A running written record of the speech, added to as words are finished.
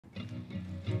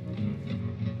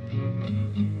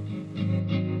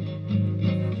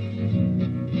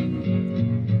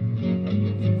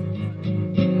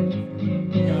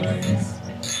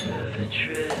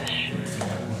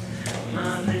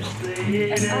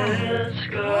What?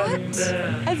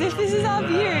 As if this is our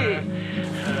view.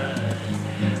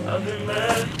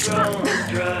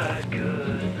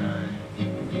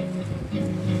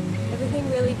 Everything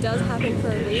really does happen for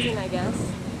a reason, I guess.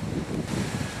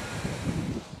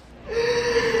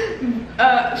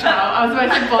 I was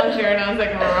about to bonjour and I was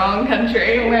like, wrong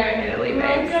country. We're in Italy,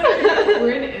 babes.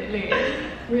 We're in Italy.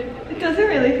 It doesn't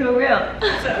really feel real.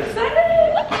 I'm so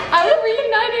excited! I'm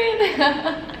reunited!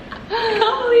 I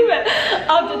can't believe it!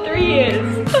 After 3 years!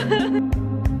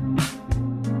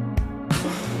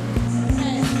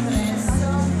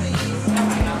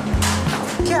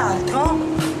 Che altro?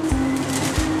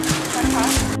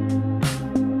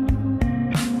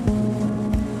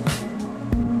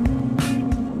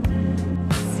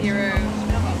 Zero.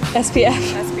 SPF.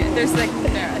 SPF. There's like no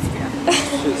SPF.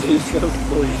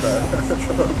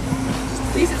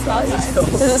 Decent smell size.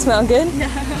 Does it smell good? Yeah.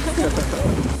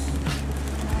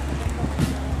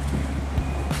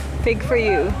 Fig for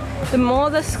you. The more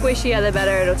the squishier, the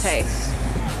better it'll taste.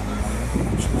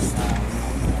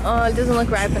 Oh, it doesn't look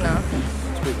ripe enough.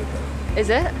 Is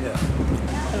it? Yeah.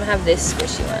 I'm gonna have this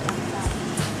squishy one.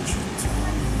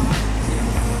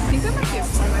 I think that might be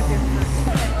one of my favorite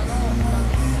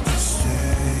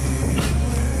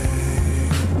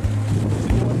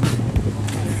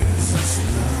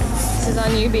This is our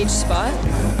new beach spot.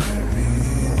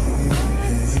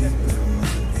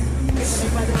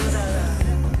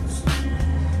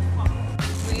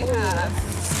 We have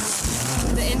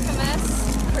the infamous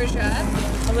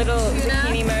prosciutto, A little Tuna.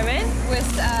 zucchini moment.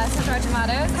 with sun-dried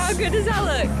tomatoes. How good does that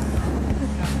look?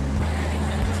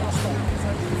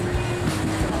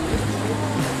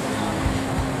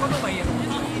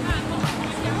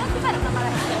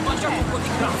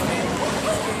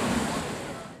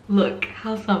 Look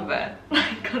how sunburned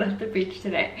I got at the beach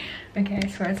today. Okay, I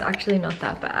swear it's actually not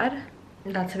that bad.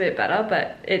 That's a bit better,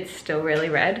 but it's still really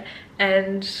red.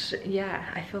 And yeah,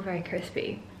 I feel very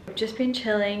crispy. I've just been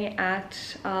chilling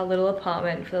at our little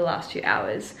apartment for the last few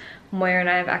hours. Moira and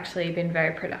I have actually been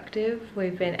very productive.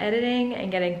 We've been editing and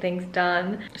getting things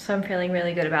done, so I'm feeling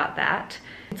really good about that.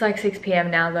 It's like 6 p.m.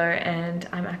 now though, and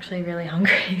I'm actually really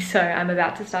hungry, so I'm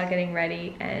about to start getting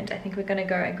ready, and I think we're gonna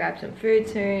go and grab some food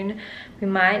soon. We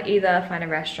might either find a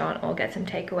restaurant or get some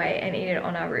takeaway and eat it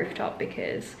on our rooftop,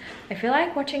 because I feel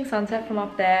like watching sunset from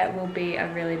up there will be a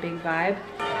really big vibe.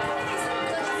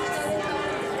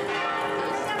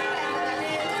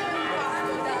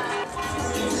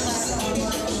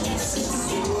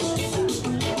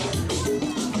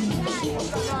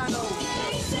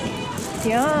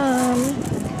 Yum!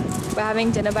 We're having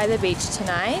dinner by the beach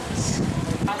tonight.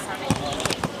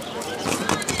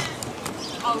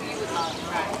 Oh, you would love,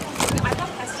 right? I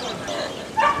love pesto.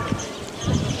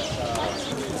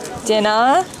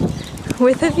 Dinner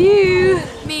with a view.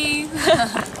 Me.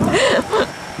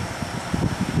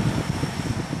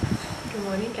 Good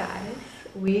morning, guys.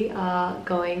 We are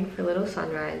going for a little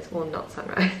sunrise. Well, not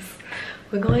sunrise.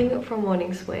 We're going for a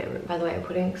morning swim. By the way, I'm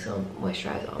putting some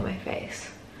moisturizer on my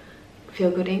face. Feel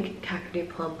Good Ink Kakadu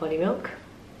Plum Body Milk.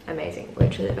 Amazing,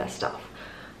 literally the best stuff.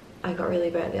 I got really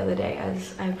burnt the other day,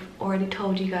 as I've already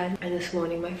told you guys, and this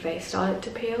morning my face started to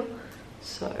peel,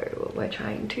 so we're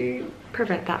trying to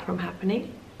prevent that from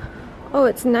happening. Oh,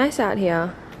 it's nice out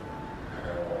here.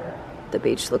 The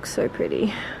beach looks so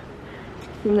pretty.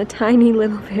 From the tiny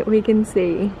little bit we can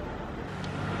see.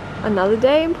 Another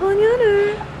day in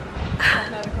Polignano.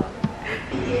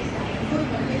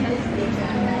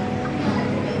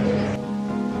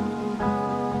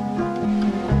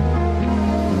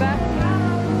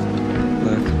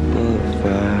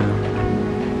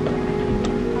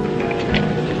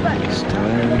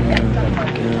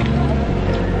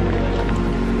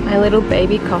 My little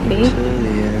baby coffee.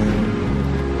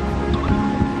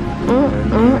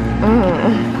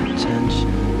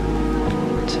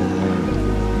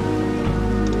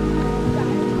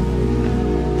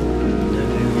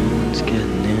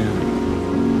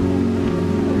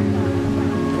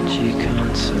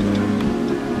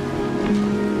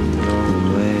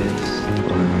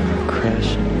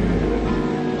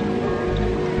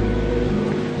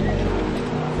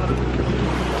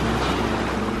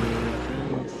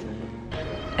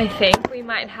 I think we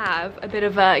might have a bit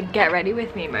of a get ready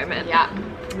with me moment. Yeah,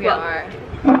 we are.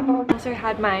 Also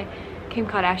had my Kim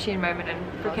Kardashian moment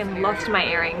and freaking lost my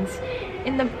earrings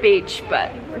in the beach,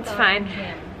 but it's fine.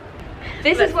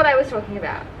 This is what I was talking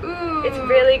about. Ooh. It's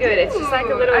really good. It's just like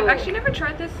a little... I've actually never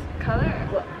tried this color.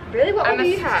 Really? What I'm do a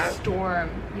you have? Storm.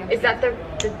 Is that the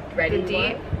ready the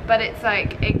deep? one? But it's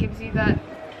like, it gives you that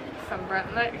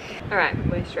sunburnt look. Alright,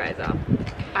 moisturizer.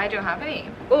 I don't have any.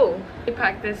 Ooh. We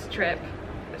packed this trip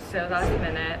so last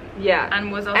minute. Yeah.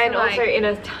 And was also and like, also in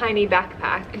a tiny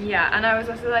backpack. yeah, and I was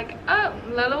also like, oh,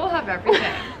 Lola will have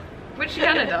everything. Which she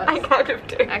kind of does. I kind of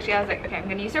do. Actually, I was like, okay, I'm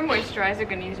gonna use her moisturizer,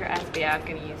 gonna use her SPF,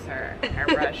 gonna use her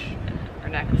hairbrush, her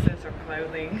necklaces, her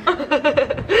clothing.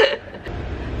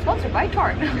 Sponsored by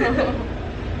Tarte.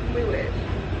 We wish.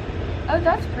 Oh,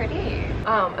 that's pretty.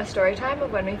 A story time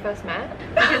of when we first met.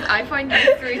 Because I find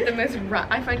you through the most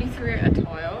I find you through a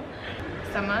toil.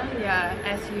 Summer, yeah,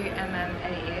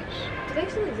 SUMMAH. Do they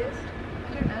still exist?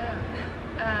 I don't know.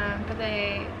 But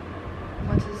they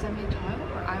wanted to send me a towel,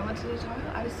 or I wanted a towel.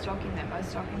 I was stalking them. I was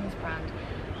stalking this brand.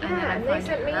 Yeah, and they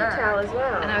sent me a towel as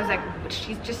well. And I was like,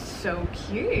 she's just so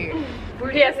cute.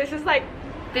 Yes, this is like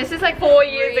 4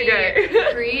 years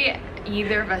ago. Pre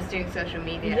either of us doing social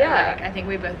media. Yeah. Like, I think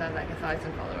we both had like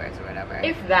 1,000 followers or whatever.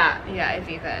 If that. Yeah, if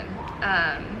even.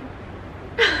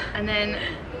 And then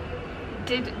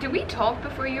did we talk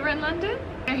before you were in London?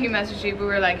 He messaged you, but we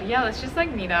were like, yeah, let's just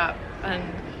like meet up and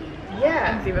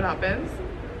see what happens.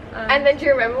 And then do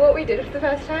you remember what we did for the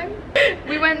first time?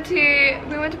 We went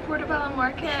to Portobello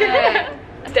Market.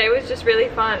 This day was just really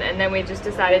fun, and then we just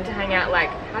decided to hang out. Like,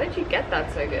 how did you get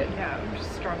that so good? Yeah, I'm just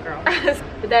a strong girl.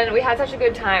 But then we had such a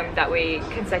good time that we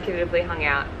consecutively hung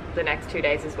out the next 2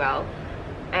 days as well.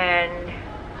 And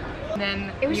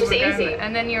then it was just easy.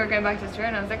 And then you were going back to Australia,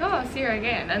 and I was like, oh, I'll see her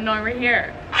again. And now we're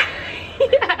here.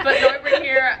 Yeah. But now we're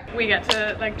here, we get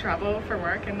to like travel for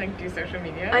work and like do social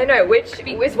media. I know, which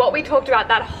was what we talked about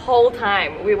that whole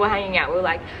time we were hanging out. We were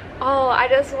like, oh, I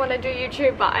just want to do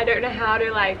YouTube, but I don't know how to,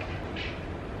 like.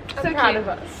 I'm proud of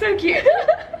us. So cute.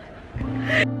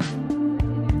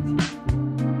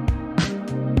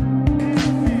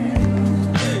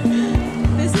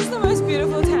 This is the most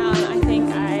beautiful town I think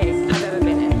I've ever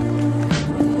been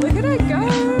in. Look at it go!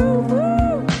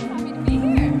 Woo! Happy to be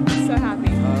here. So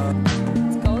happy.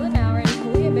 It's golden hour in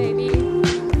Puglia, baby.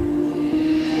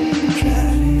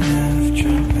 Driving out of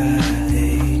Trump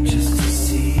Alley just to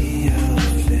see your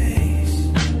face.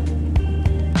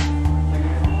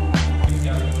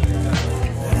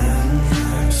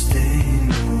 I'm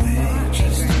staying awake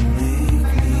just to make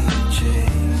me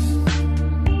chase.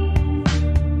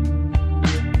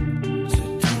 So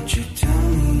don't you tell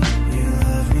me you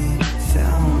love me,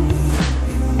 tell me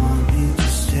you want me to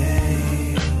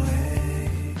stay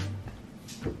away.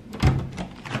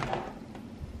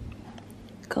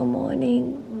 Good morning.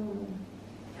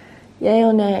 Yay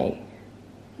or nay?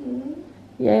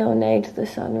 Yay or nay to the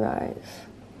sunrise?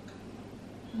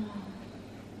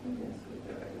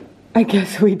 I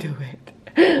guess we do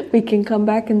it. We can come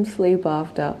back and sleep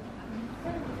after.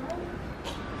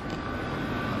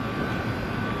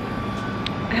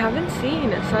 I haven't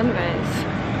seen a sunrise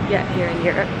yet here in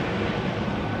Europe.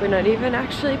 We're not even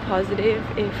actually positive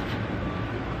if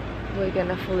we're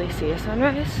gonna fully see a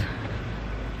sunrise.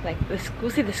 Like this, we'll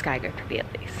see the sky go pretty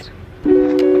at least.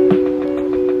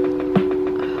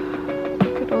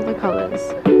 Look at all the colours.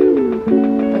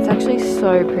 It's actually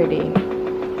so pretty.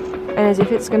 And as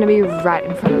if it's going to be right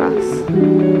in front of us.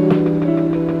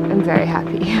 I'm very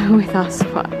happy with our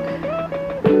spot. I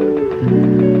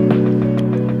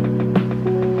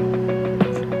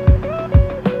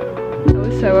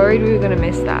was so worried we were going to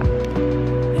miss that.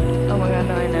 Oh my god,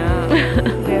 no, I know.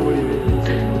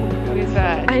 What is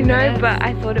that? I know, but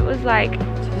I thought it was like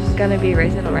gonna be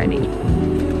risen already.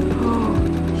 Oh,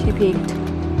 she peeked.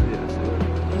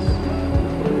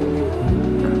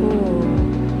 Cool.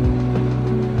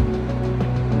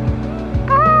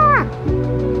 Ah!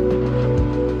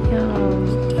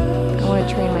 Yum. I want a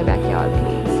tree in my backyard,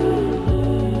 please.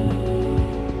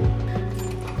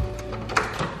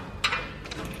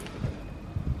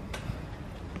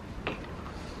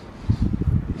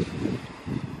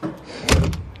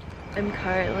 I'm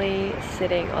currently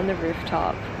sitting on the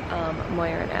rooftop.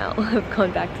 Moya and Al have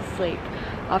gone back to sleep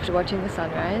after watching the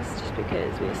sunrise just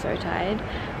because we were so tired.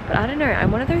 But I don't know,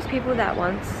 I'm one of those people that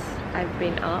once I've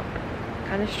been up,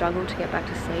 kind of struggle to get back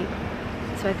to sleep.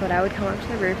 So I thought I would come up to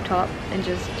the rooftop and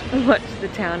just watch the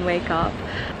town wake up.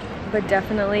 But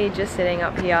definitely just sitting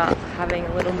up here, having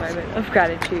a little moment of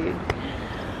gratitude.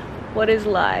 What is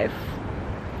life?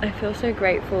 I feel so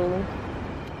grateful.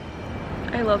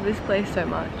 I love this place so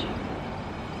much.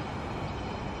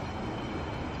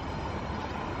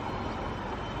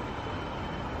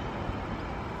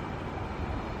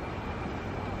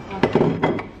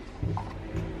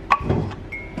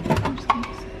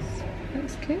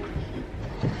 That's cute.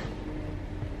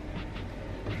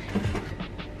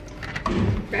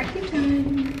 Bracket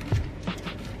time.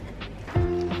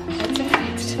 That's a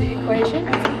fix to the equation.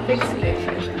 That's a fix to the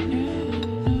equation.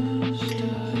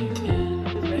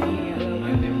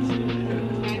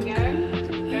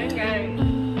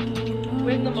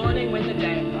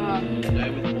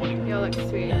 much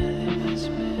sweet.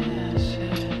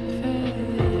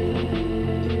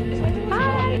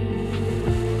 Bye.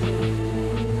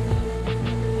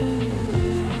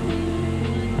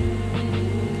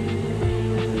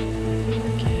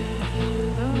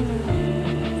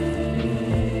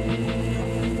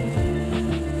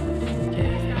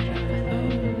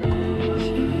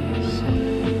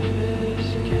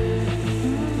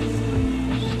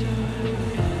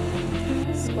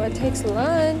 Squad takes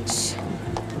lunch.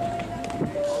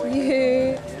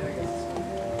 Cute.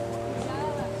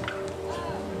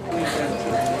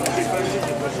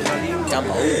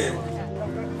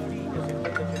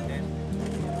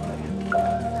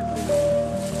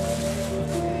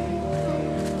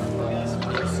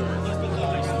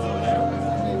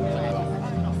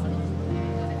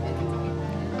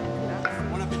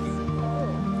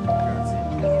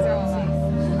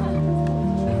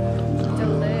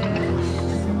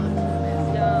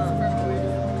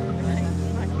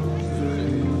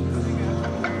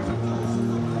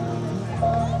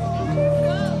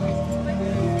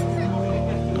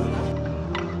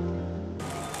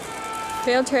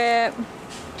 Field trip.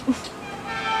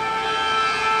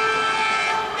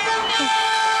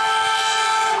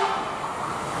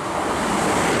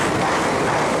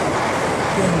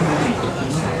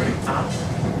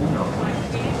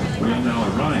 We are now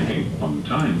arriving on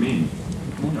time in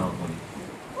Monaco.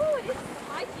 Oh, it is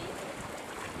spiky.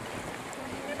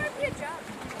 There might be a jump.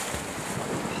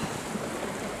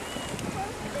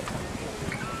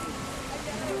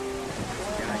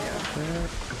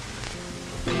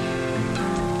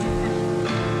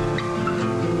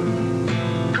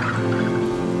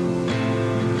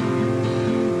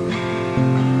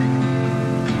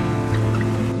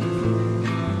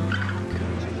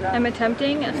 I'm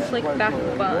attempting a slick back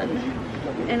bun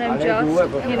and I'm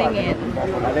just hitting it.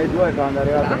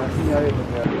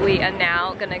 We are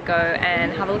now gonna go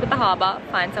and have a look at the harbour,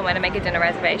 find somewhere to make a dinner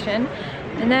reservation,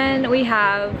 and then we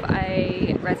have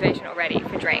a reservation already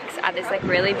for drinks at this like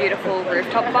really beautiful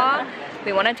rooftop bar.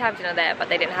 We wanted to have dinner there, but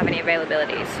they didn't have any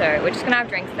availability, so we're just gonna have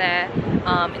drinks there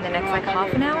in the next like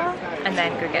half an hour and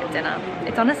then go get dinner.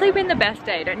 It's honestly been the best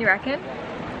day, don't you reckon?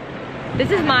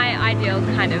 This is my ideal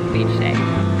kind of beach day.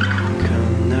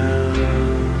 Come now,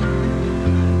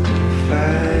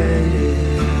 fight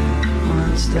it.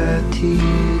 Once that you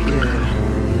get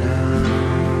home now,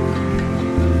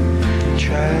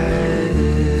 tried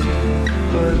it,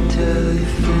 but till you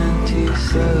feel to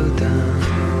slow down,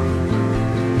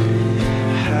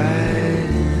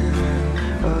 hiding,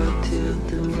 or till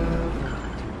the love.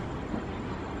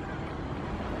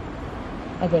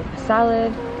 I think a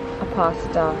salad, a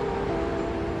pasta,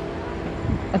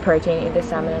 a protein, either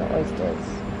salmon and oysters,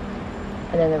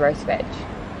 and then the roast veg.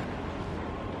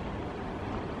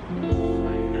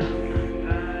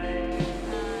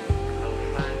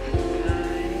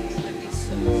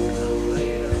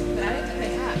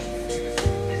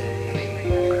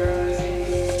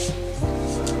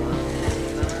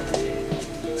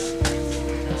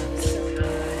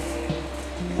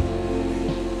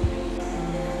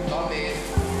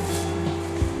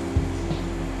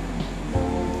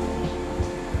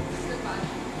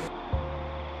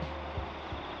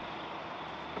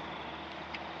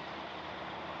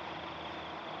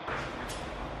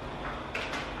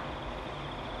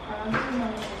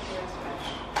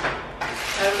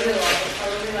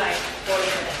 Probably like 40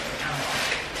 minutes, an hour.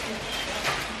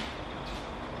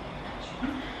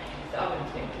 The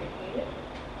oven's being preheated.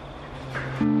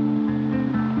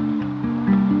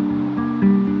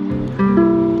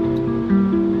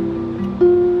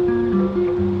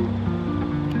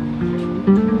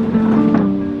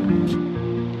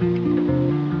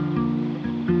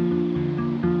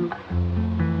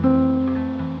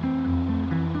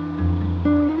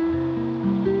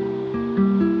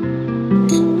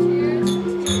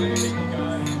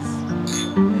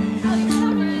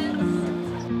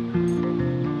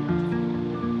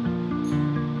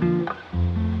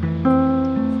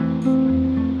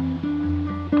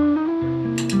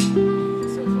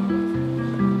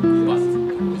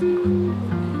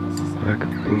 Like a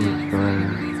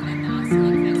bonfire,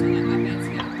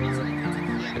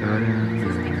 starting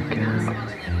again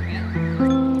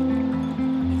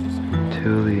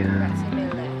till the end.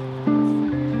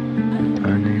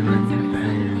 Only when you're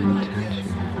paying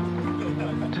attention to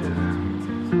them,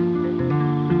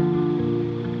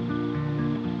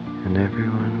 and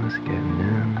everyone was getting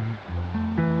in,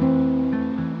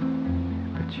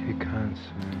 but you can't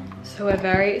swim. So we're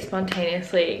very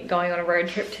spontaneously going on a road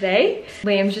trip today.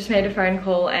 Liam's just made a phone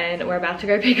call and we're about to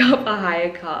go pick up a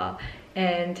hire car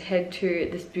and head to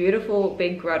this beautiful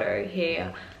big grotto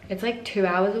here It's like 2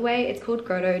 hours away. It's called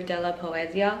Grotto della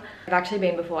Poesia. I've actually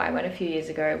been before. I went a few years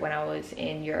ago when I was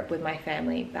in Europe with my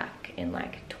family back in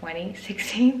like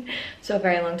 2016. So a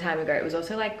very long time ago. It was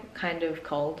also like kind of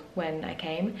cold when I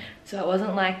came. So it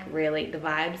wasn't like really the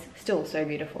vibes. Still so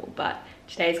beautiful. But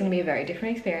today's gonna be a very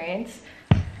different experience.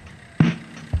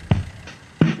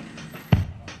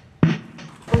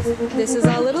 This is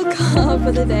our little car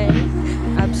for the day.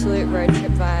 Absolute road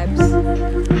trip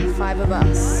vibes. 5 of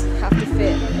us have to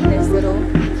fit in this little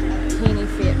teeny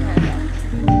Fiat Panda.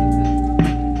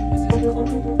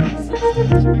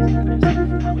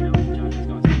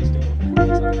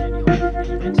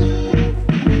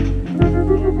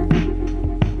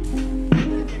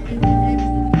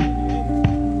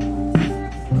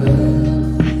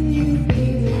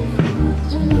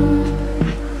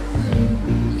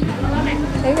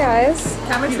 Hey guys,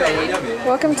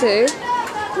 welcome to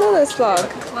Lola's vlog.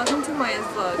 Welcome to Maya's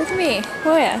vlog. Look at me.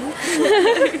 Oh yeah.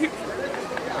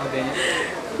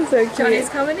 So cute. Johnny's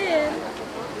coming in.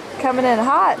 Coming in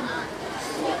hot.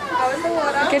 How is the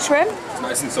water? Good shrimp? It's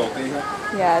nice and salty.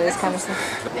 Yeah, it is kind of.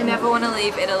 I never want to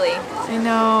leave Italy. I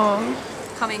know.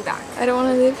 Coming back. I don't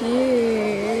want to live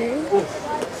here.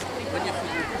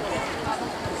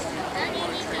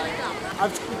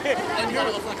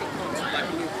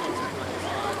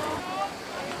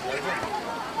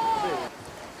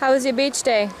 How was your beach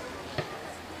day?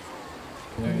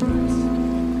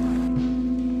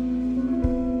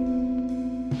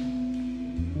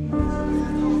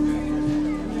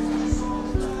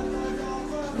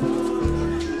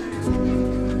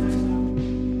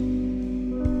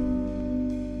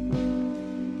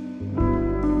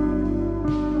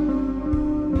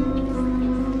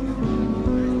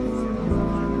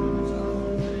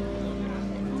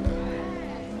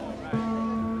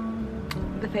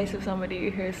 Face of somebody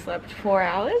who slept 4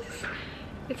 hours.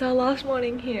 It's our last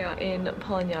morning here in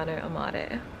Polignano A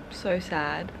Mare. So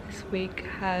sad. This week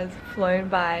has flown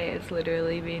by. It's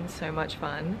literally been so much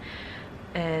fun.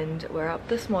 And we're up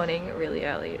this morning really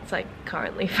early. It's like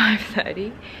currently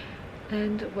 5:30.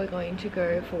 And we're going to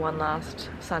go for one last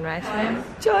sunrise swim.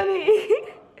 Johnny!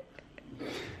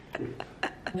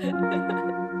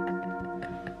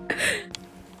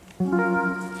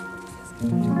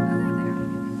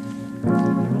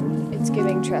 It's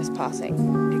giving trespassing.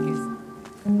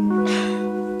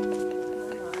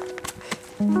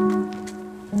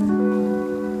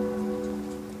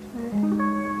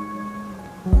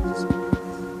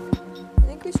 I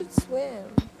think we should swim.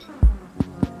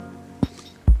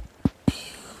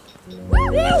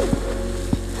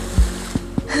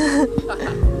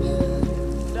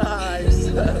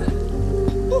 Nice.